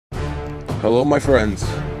Hello, my friends.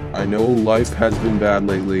 I know life has been bad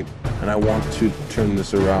lately, and I want to turn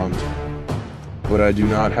this around. But I do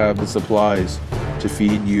not have the supplies to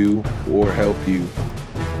feed you or help you.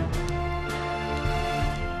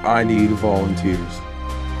 I need volunteers.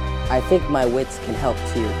 I think my wits can help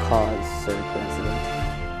to your cause, Sir President.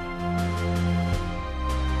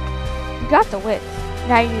 You got the wits.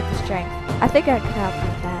 Now you need the strength. I think I could help you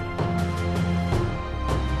with that.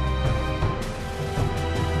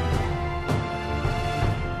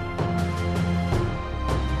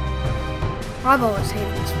 I've always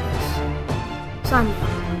hated this place. Sign me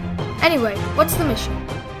up. Anyway, what's the mission?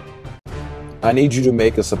 I need you to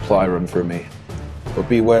make a supply run for me. But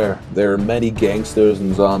beware, there are many gangsters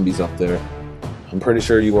and zombies up there. I'm pretty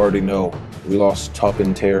sure you already know. We lost Tuck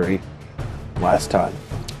and Terry last time.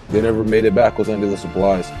 They never made it back with any of the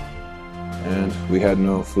supplies. And we had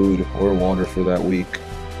no food or water for that week.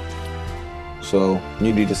 So,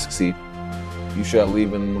 you need to succeed. You shall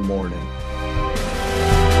leave in the morning.